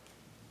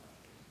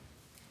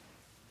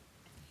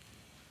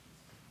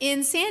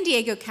In San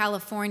Diego,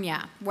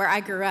 California, where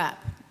I grew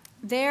up,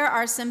 there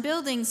are some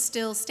buildings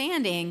still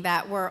standing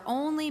that were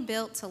only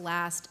built to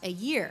last a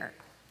year.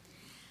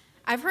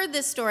 I've heard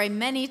this story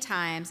many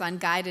times on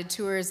guided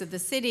tours of the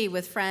city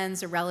with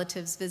friends or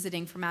relatives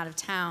visiting from out of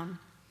town.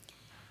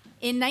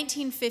 In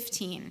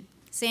 1915,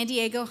 San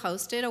Diego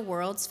hosted a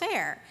World's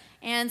Fair,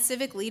 and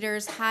civic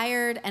leaders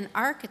hired an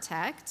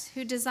architect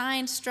who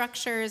designed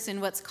structures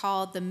in what's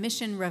called the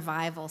Mission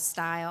Revival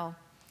style.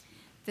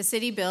 The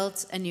city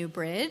built a new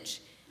bridge,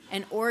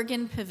 an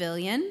organ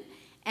pavilion,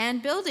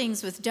 and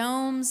buildings with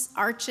domes,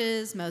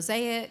 arches,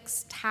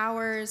 mosaics,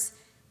 towers,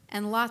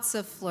 and lots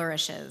of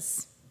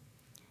flourishes.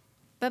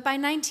 But by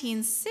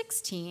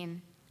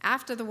 1916,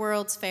 after the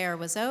World's Fair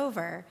was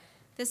over,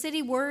 the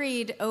city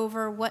worried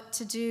over what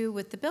to do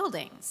with the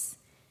buildings.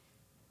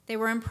 They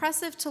were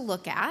impressive to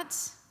look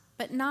at,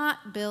 but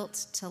not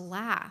built to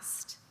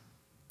last.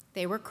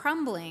 They were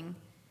crumbling.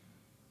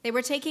 They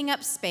were taking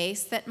up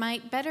space that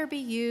might better be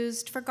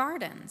used for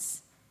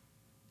gardens.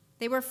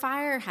 They were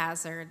fire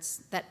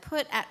hazards that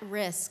put at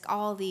risk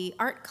all the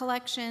art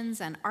collections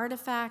and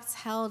artifacts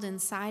held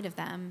inside of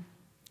them.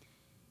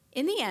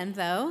 In the end,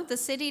 though, the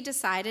city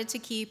decided to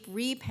keep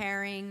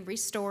repairing,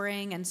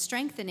 restoring, and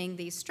strengthening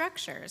these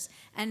structures,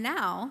 and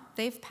now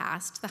they've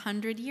passed the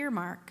 100-year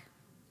mark.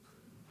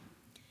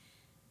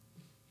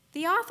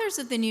 The authors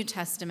of the New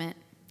Testament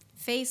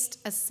faced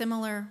a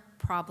similar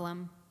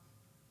problem.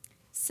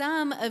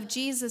 Some of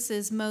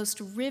Jesus' most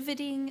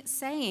riveting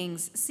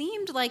sayings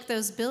seemed like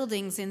those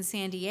buildings in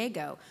San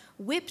Diego,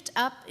 whipped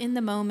up in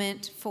the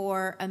moment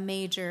for a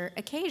major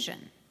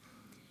occasion.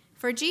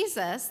 For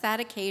Jesus,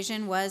 that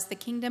occasion was the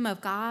kingdom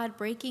of God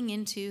breaking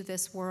into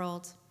this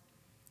world.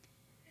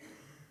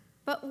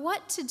 But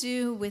what to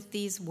do with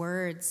these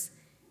words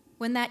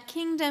when that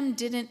kingdom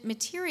didn't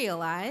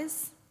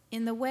materialize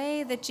in the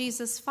way that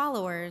Jesus'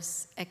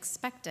 followers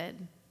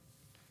expected?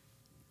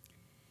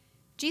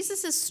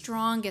 Jesus'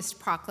 strongest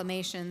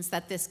proclamations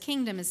that this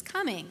kingdom is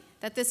coming,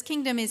 that this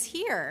kingdom is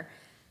here,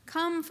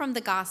 come from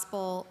the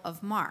Gospel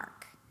of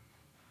Mark.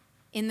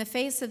 In the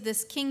face of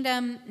this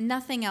kingdom,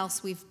 nothing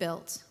else we've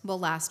built will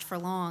last for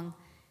long.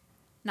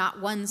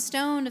 Not one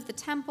stone of the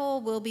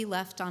temple will be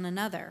left on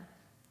another.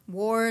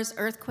 Wars,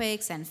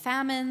 earthquakes, and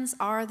famines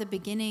are the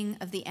beginning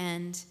of the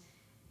end.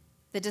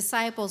 The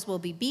disciples will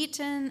be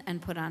beaten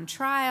and put on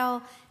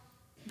trial,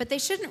 but they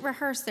shouldn't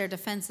rehearse their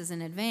defenses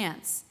in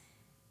advance.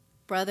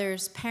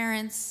 Brothers,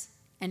 parents,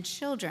 and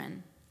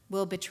children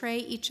will betray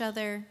each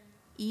other,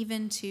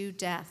 even to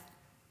death.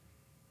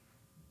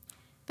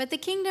 But the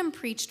kingdom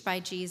preached by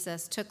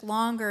Jesus took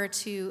longer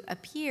to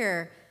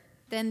appear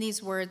than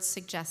these words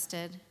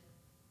suggested.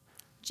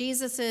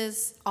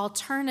 Jesus'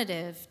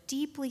 alternative,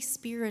 deeply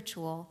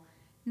spiritual,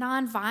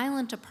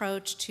 nonviolent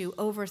approach to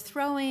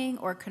overthrowing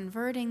or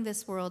converting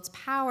this world's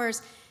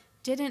powers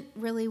didn't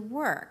really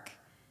work,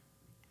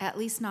 at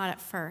least not at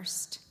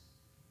first.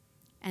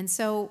 And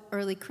so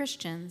early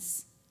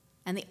Christians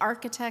and the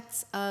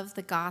architects of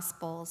the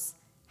Gospels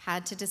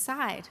had to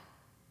decide: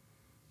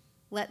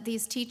 let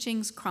these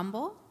teachings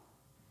crumble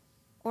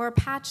or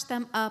patch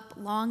them up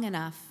long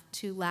enough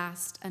to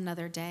last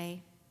another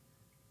day.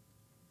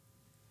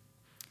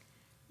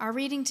 Our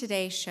reading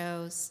today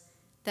shows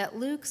that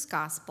Luke's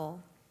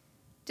Gospel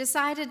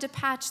decided to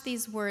patch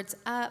these words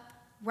up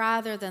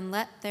rather than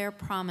let their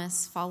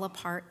promise fall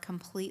apart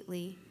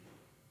completely.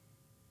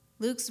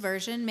 Luke's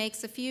version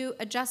makes a few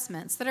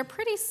adjustments that are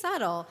pretty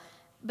subtle,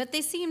 but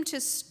they seem to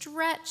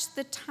stretch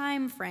the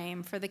time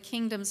frame for the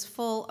kingdom's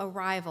full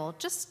arrival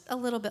just a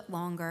little bit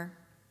longer.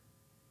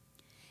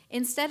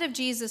 Instead of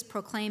Jesus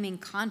proclaiming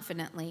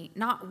confidently,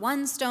 "Not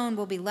one stone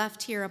will be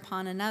left here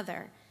upon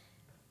another,"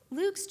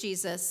 Luke's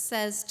Jesus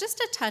says just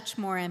a touch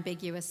more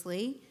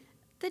ambiguously,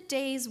 "The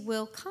days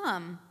will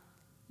come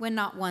when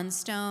not one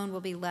stone will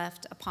be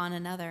left upon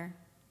another."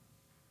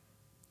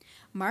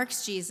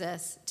 Mark's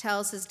Jesus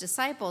tells his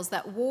disciples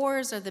that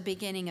wars are the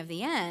beginning of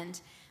the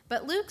end,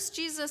 but Luke's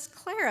Jesus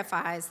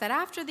clarifies that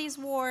after these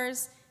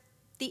wars,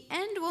 the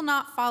end will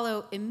not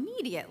follow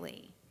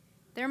immediately.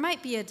 There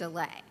might be a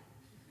delay.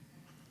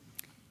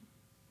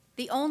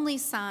 The only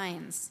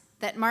signs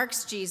that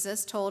Mark's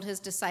Jesus told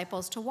his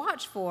disciples to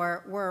watch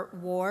for were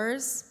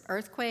wars,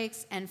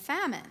 earthquakes, and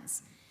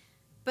famines.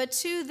 But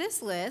to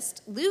this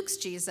list, Luke's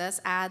Jesus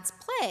adds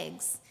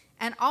plagues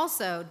and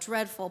also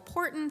dreadful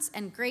portents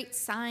and great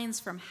signs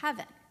from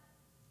heaven.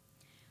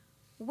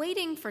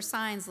 Waiting for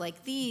signs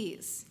like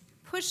these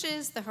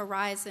pushes the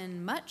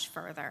horizon much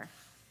further.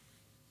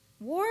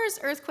 Wars,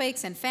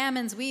 earthquakes, and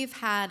famines, we've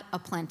had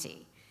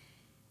aplenty.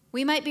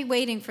 We might be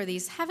waiting for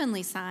these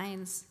heavenly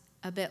signs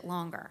a bit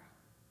longer.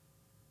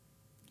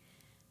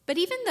 But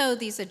even though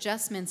these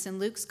adjustments in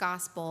Luke's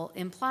gospel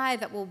imply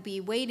that we'll be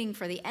waiting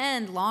for the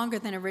end longer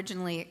than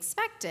originally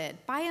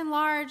expected, by and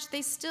large,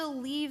 they still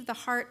leave the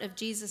heart of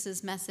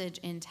Jesus' message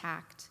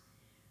intact.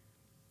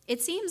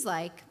 It seems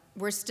like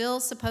we're still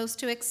supposed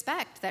to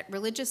expect that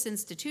religious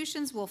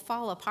institutions will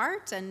fall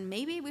apart and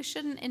maybe we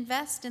shouldn't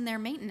invest in their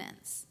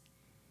maintenance.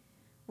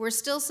 We're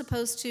still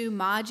supposed to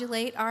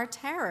modulate our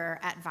terror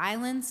at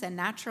violence and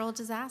natural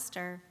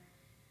disaster.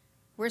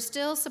 We're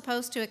still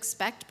supposed to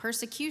expect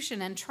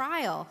persecution and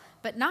trial,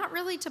 but not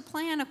really to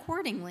plan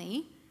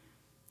accordingly.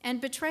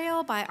 And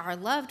betrayal by our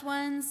loved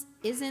ones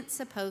isn't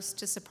supposed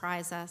to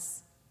surprise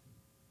us.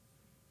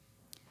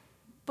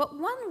 But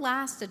one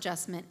last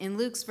adjustment in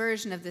Luke's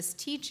version of this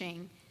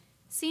teaching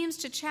seems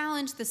to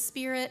challenge the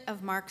spirit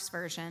of Mark's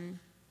version.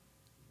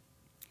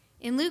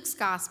 In Luke's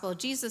gospel,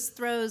 Jesus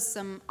throws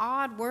some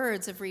odd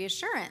words of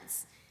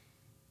reassurance.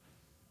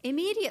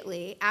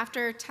 Immediately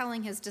after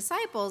telling his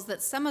disciples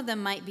that some of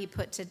them might be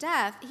put to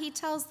death, he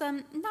tells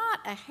them, "Not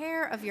a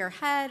hair of your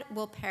head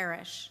will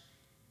perish."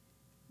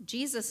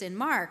 Jesus in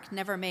Mark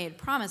never made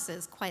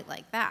promises quite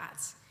like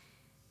that.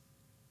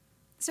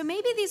 So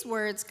maybe these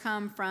words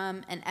come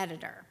from an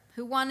editor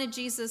who wanted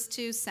Jesus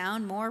to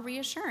sound more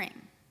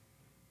reassuring.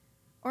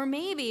 Or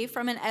maybe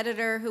from an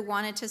editor who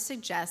wanted to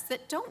suggest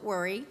that, don't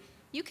worry,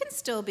 you can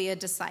still be a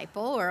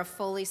disciple or a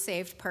fully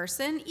saved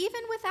person,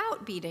 even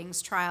without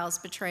beatings, trials,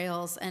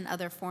 betrayals, and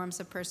other forms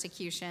of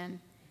persecution.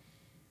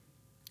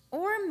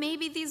 Or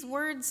maybe these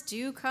words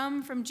do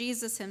come from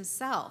Jesus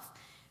himself,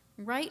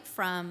 right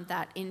from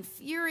that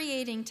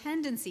infuriating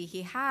tendency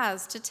he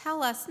has to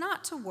tell us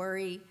not to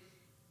worry,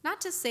 not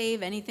to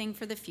save anything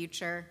for the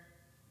future,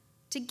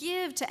 to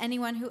give to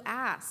anyone who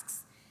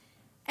asks.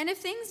 And if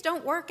things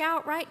don't work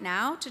out right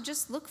now, to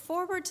just look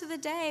forward to the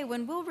day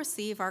when we'll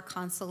receive our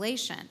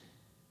consolation.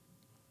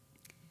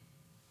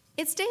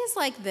 It's days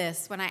like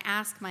this when I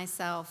ask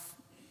myself,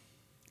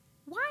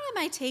 why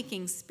am I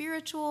taking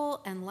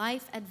spiritual and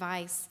life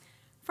advice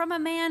from a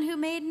man who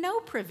made no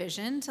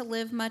provision to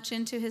live much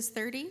into his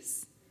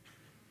 30s?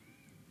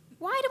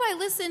 Why do I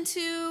listen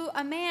to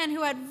a man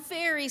who had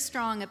very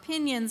strong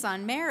opinions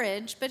on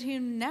marriage, but who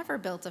never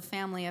built a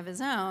family of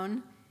his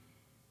own?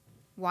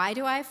 Why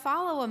do I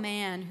follow a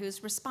man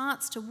whose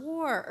response to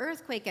war,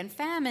 earthquake, and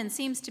famine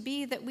seems to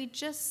be that we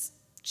just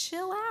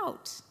chill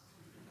out?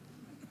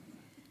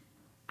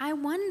 I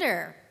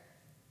wonder,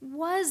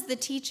 was the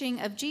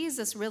teaching of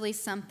Jesus really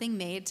something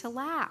made to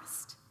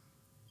last?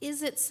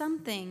 Is it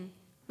something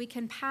we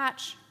can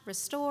patch,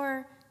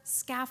 restore,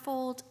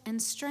 scaffold,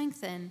 and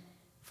strengthen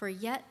for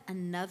yet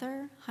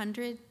another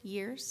 100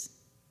 years?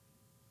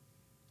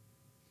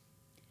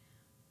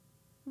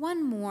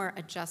 One more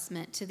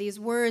adjustment to these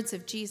words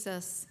of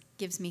Jesus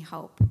gives me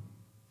hope.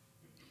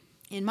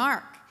 In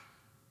Mark,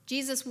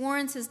 Jesus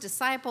warns his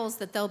disciples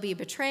that they'll be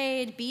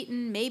betrayed,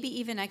 beaten, maybe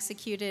even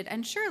executed,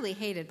 and surely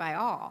hated by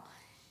all.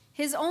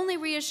 His only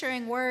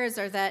reassuring words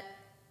are that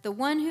the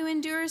one who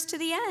endures to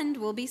the end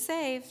will be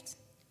saved.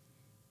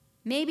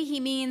 Maybe he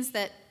means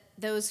that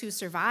those who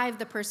survive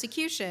the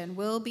persecution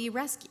will be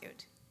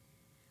rescued.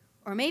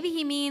 Or maybe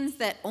he means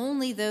that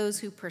only those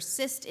who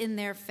persist in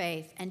their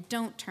faith and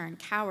don't turn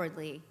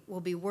cowardly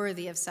will be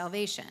worthy of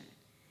salvation.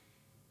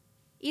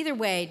 Either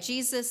way,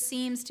 Jesus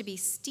seems to be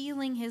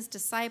steeling his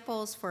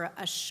disciples for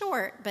a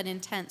short but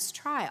intense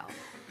trial.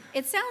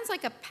 It sounds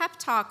like a pep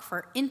talk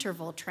for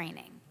interval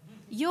training.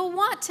 You'll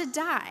want to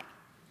die,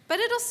 but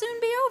it'll soon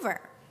be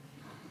over.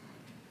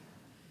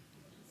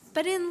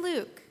 But in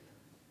Luke,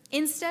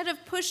 instead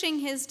of pushing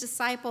his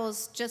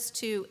disciples just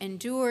to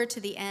endure to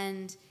the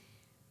end,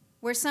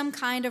 where some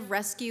kind of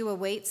rescue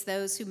awaits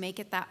those who make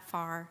it that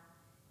far,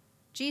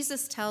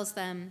 Jesus tells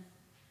them,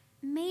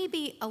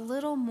 maybe a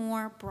little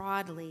more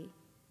broadly,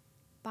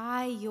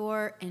 by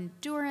your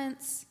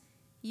endurance,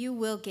 you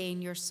will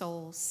gain your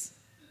souls.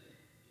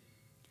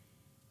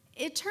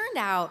 It turned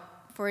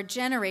out for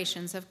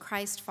generations of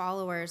Christ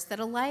followers that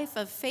a life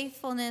of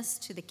faithfulness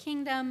to the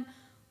kingdom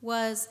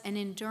was an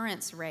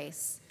endurance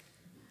race,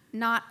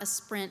 not a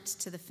sprint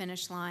to the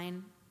finish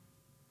line.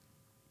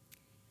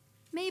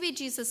 Maybe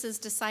Jesus'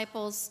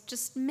 disciples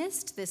just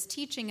missed this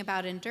teaching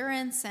about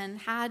endurance and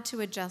had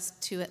to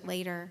adjust to it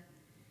later.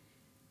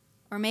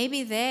 Or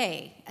maybe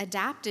they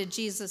adapted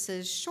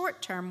Jesus'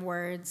 short-term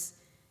words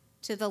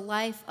to the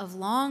life of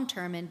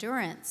long-term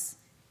endurance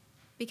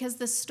because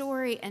the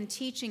story and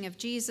teaching of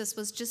Jesus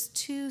was just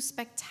too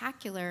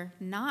spectacular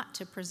not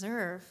to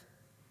preserve.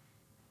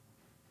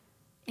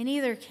 In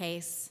either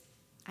case,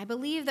 I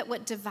believe that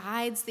what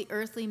divides the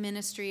earthly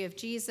ministry of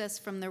Jesus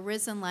from the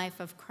risen life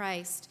of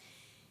Christ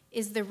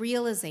is the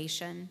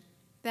realization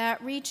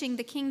that reaching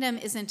the kingdom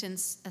isn't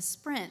a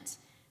sprint,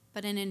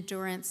 but an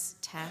endurance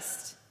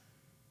test.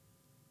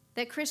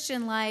 That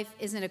Christian life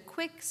isn't a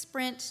quick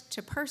sprint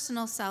to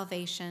personal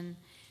salvation,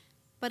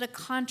 but a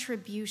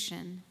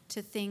contribution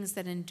to things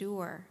that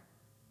endure,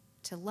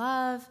 to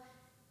love,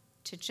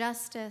 to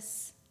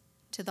justice,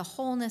 to the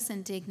wholeness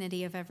and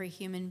dignity of every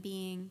human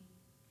being.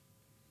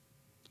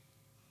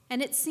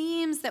 And it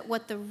seems that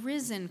what the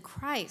risen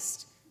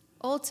Christ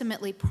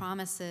ultimately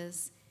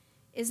promises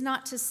is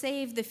not to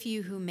save the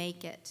few who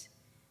make it,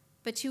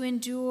 but to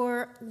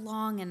endure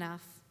long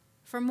enough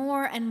for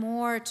more and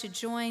more to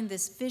join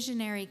this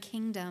visionary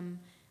kingdom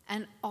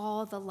and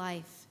all the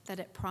life that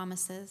it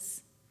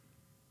promises.